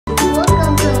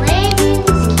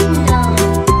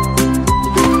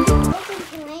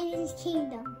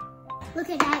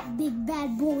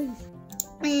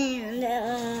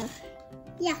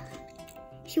Yeah.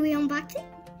 Should we unbox it?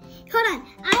 Hold on.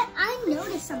 I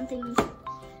noticed something.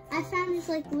 I found this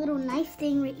like little knife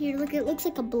thing right here. Look, it looks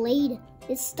like a blade.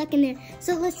 It's stuck in there.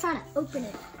 So let's try to open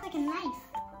it. Like a knife.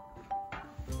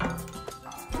 I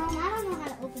don't know how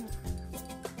to open it.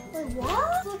 Wait,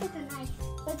 what? Let's look at the knife.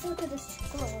 Let's look at the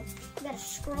scroll. We got a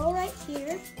scroll right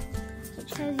here. It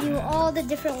tells you all the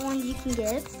different ones you can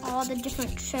get. All the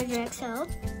different Treasure XL.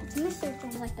 It's mystery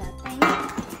things like that thing.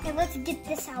 And let's get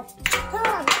this out. Hold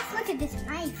on, let's look at this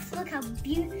knife. Look how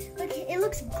beautiful. Look, it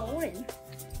looks golden.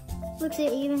 Looks,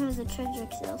 it even has a Treasure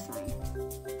XL sign.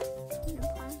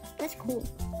 That's cool.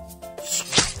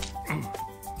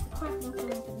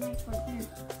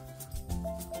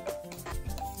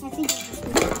 I think it's just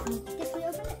good. Guess we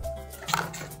open it?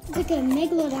 It's like a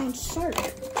megalodon shark.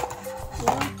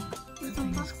 Yeah.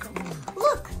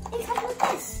 Look! It comes with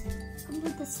this. It comes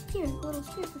with a spear, a little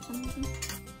spear for some reason.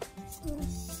 It's a little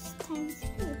tiny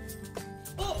spear.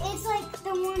 It's like the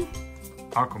one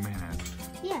Aquaman has.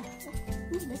 Yeah.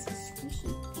 Ooh, this is squishy.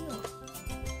 Ew.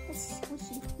 That's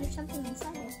squishy. There's something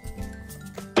inside there.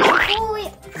 Before we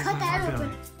cut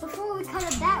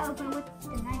that open with the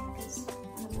knife, because I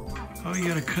don't know how. Oh, you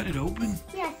gotta cut it open?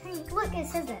 Yeah, I think. Look, it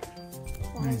says that.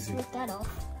 Well, let's rip that off.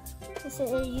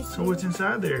 So what's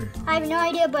inside there? I have no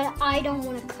idea, but I don't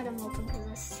want to cut them open because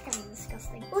that's kind of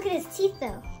disgusting. Look at his teeth,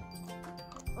 though.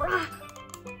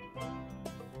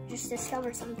 Just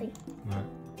discovered something. What?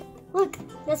 Look,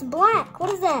 that's black. What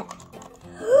is that?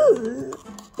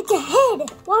 It's a head.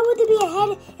 Why would there be a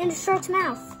head in a shark's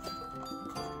mouth?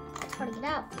 It's hard to get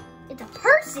out. It's a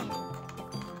person.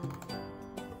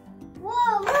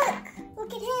 Whoa, look.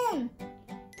 Look at him.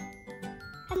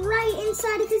 And right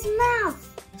inside of his mouth.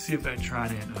 See if that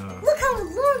trident. Look how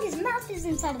long his mouth is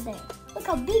inside of there. Look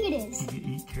how big it is. You can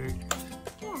eat characters.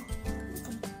 Yeah, it's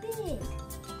big.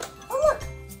 Oh, look.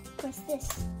 What's this?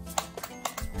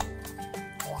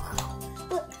 Wow.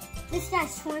 Look, this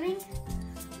guy's swimming.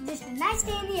 Just a nice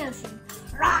day in the ocean.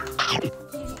 Rock.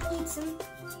 Here's eat some.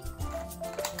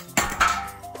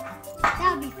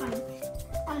 That would be fun.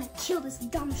 I'm gonna kill this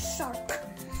dumb shark.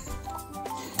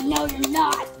 No, you're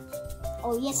not.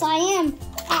 Oh, yes, I am.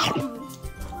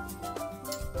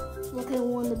 Look, it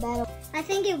won the battle. I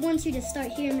think it wants you to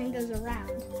start here and then goes around.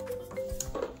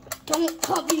 Don't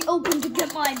cut me open to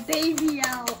get my baby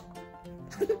out.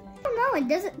 I don't know, it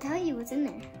doesn't tell you what's in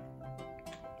there.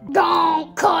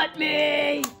 Don't cut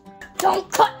me!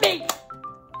 Don't cut me!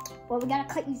 Well, we gotta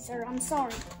cut you, sir. I'm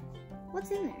sorry.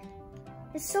 What's in there?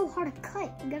 It's so hard to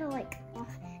cut. You gotta like...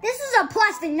 This is a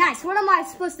plastic knife. What am I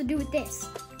supposed to do with this?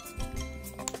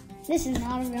 This is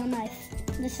not a real knife.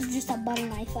 This is just a butter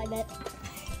knife, I bet.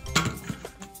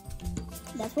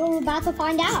 That's what we're about to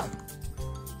find out.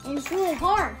 And it's really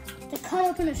hard to cut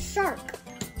open a shark.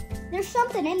 There's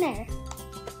something in there.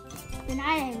 And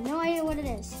I have no idea what it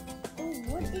is. Oh,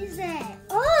 what is that?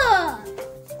 Oh!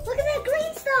 Look at that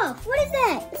green stuff. What is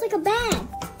that? It's like a bag.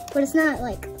 But it's not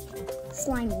like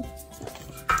slimy.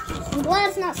 I'm glad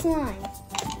it's not slime.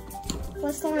 If it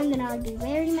was slime, then I would be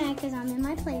very mad because I'm in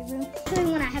my playroom.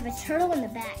 Especially when I have a turtle in the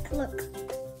back. Look.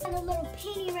 And a little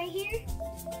penny right here.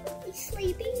 He's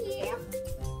sleeping, yeah.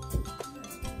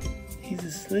 He's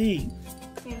asleep.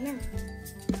 I know.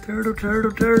 Turtle,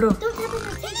 turtle, turtle. Don't have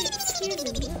him take it. It scares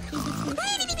him.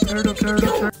 Turtle,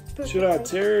 turtle, turtle. Should I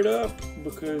tear it up?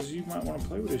 Because you might want to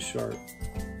play with this shark.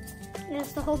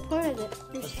 That's the whole point of it.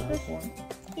 That's the whole point.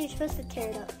 You're supposed to tear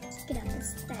it up. Get out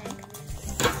this bag.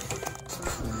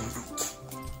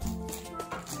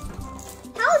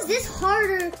 How is this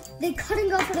harder than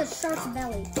cutting open a shark's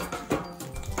belly?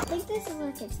 I think this is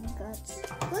like its guts.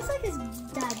 Looks like it's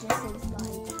digesting its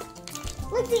body.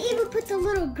 Look, they even put the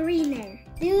little green there.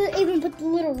 They even put the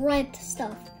little red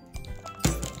stuff.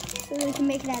 So they can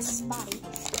make it as his body.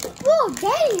 Whoa,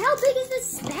 dang, how big is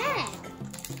this bag?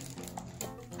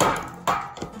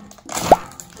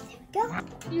 There we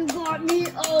go. You got me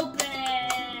open.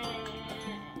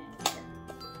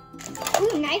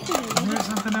 Ooh, knife in there. There's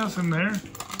something else in there.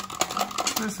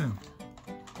 Listen.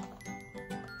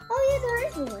 Oh yeah, there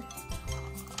is one.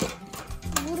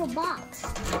 A little box.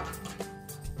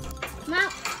 Come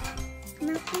out. Come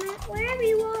out, come out. Wherever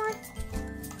you are.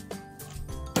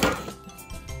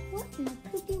 What in the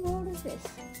poopy world is this?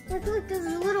 Look, look, there's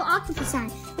a little octopus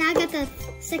sign. Now I got the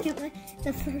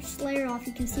first layer off.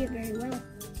 You can see it very well.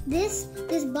 This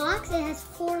box, it has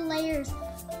 4 layers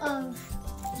of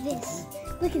this.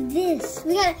 Look at this.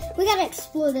 We gotta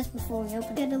explore this before we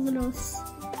open it. Got a little.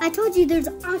 I told you there's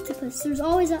an octopus. There's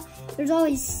always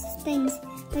things.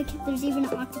 Like there's even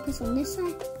an octopus on this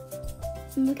side.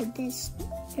 And look at this.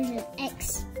 There's an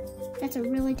X That's a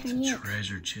really tiny egg.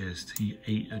 Treasure chest. He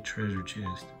ate a treasure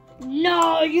chest.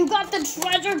 No, you got the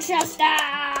treasure chest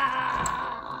out!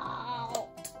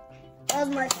 That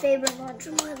was my favorite lunch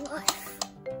of my life.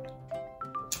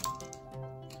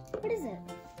 What is it?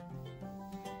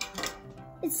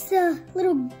 It's the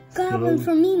little goblin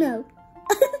from Nemo.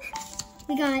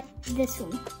 We got this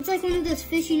one. It's like one of those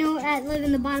fish, you know, that live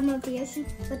in the bottom of the ocean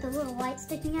with the little light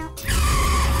sticking out.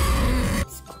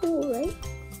 It's cool, right?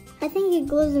 I think it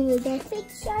glows in the dark. Fake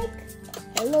shark.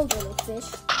 Hello, little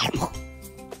fish.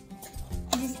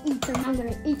 Just eat them. I'm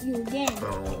gonna eat you again.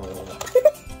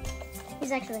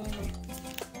 He's actually in there.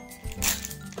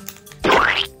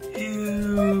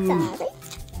 Ew. Sorry.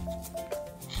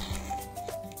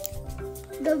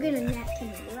 Go get a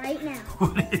napkin right now.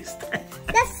 What is that?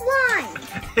 That's slime.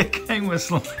 It came with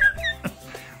slime.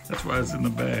 That's why it's in the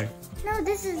bag. No,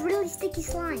 this is really sticky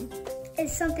slime.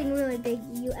 It's something really big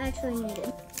you actually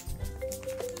needed.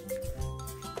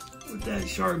 What that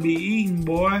shark be eating,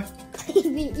 boy? He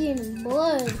be eating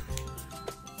blood.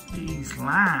 Eating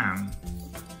slime.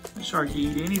 That shark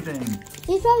eat anything.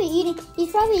 He's probably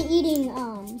eating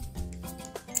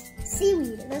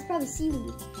seaweed. That's probably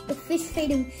seaweed. The fish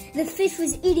fed him. The fish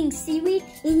was eating seaweed,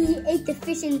 and he ate the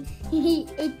fish, and he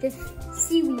ate the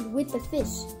seaweed with the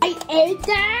fish. I ate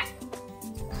that.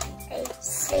 I ate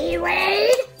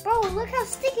seaweed. Bro, look how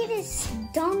sticky this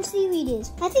dumb seaweed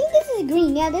is. I think this is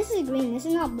green. Yeah, this is green. This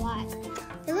is not black.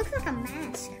 It looks like a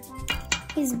mask.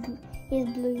 His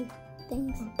blue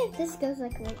things. I think this goes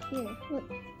like right here.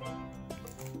 Look.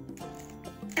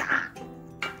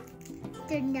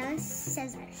 They're no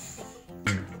scissors.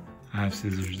 I have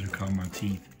scissors. They're called my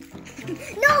teeth.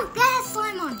 No, that has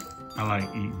slime on it. I like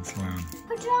eating slime.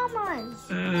 Pajamas.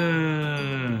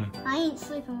 I ain't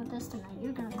sleeping with this tonight.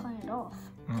 You're gonna clean it off.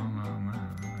 Oh, no.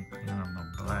 I like cleaning up my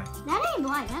black. That ain't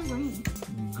black. That's green.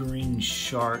 Green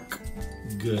shark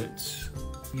guts.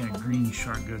 You got green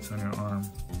shark guts on your arm.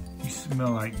 You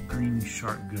smell like green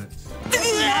shark guts.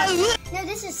 No,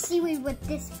 this is seaweed with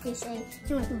this fish ate.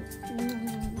 He went,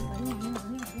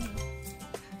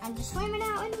 I'm just swimming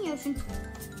out in the ocean.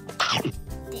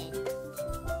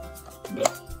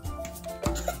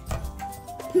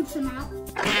 Poops him out.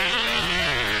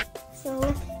 So,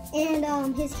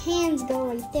 and his hands go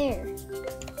right there.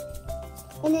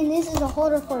 And then this is a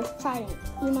holder for his trident.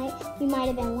 You might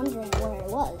have been wondering where it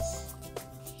was.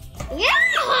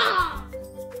 Yeah!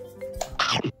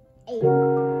 He's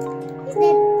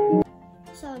dead.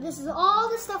 So this is all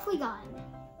the stuff we got.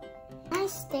 I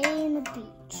stay in the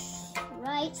beach.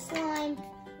 Right, slime?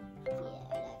 Yeah,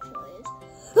 it actually is.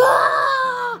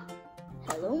 Ah!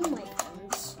 Hello, my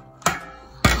friends.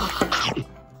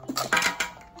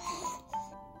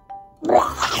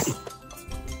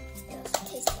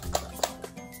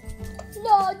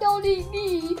 No, don't eat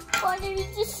me. My name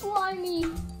is just Slimy.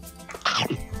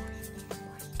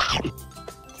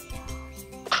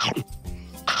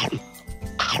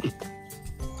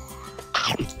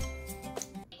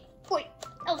 Wait,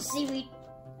 that was seaweed.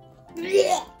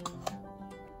 Yeah.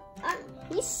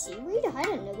 He's seaweed? I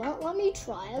didn't know that. Let me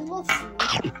try. I love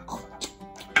seaweed.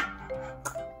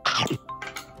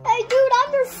 Hey, dude,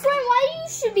 I'm your friend. Why you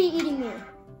should be eating me?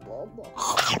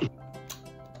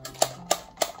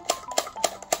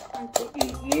 I can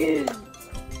eat you.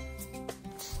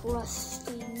 Trust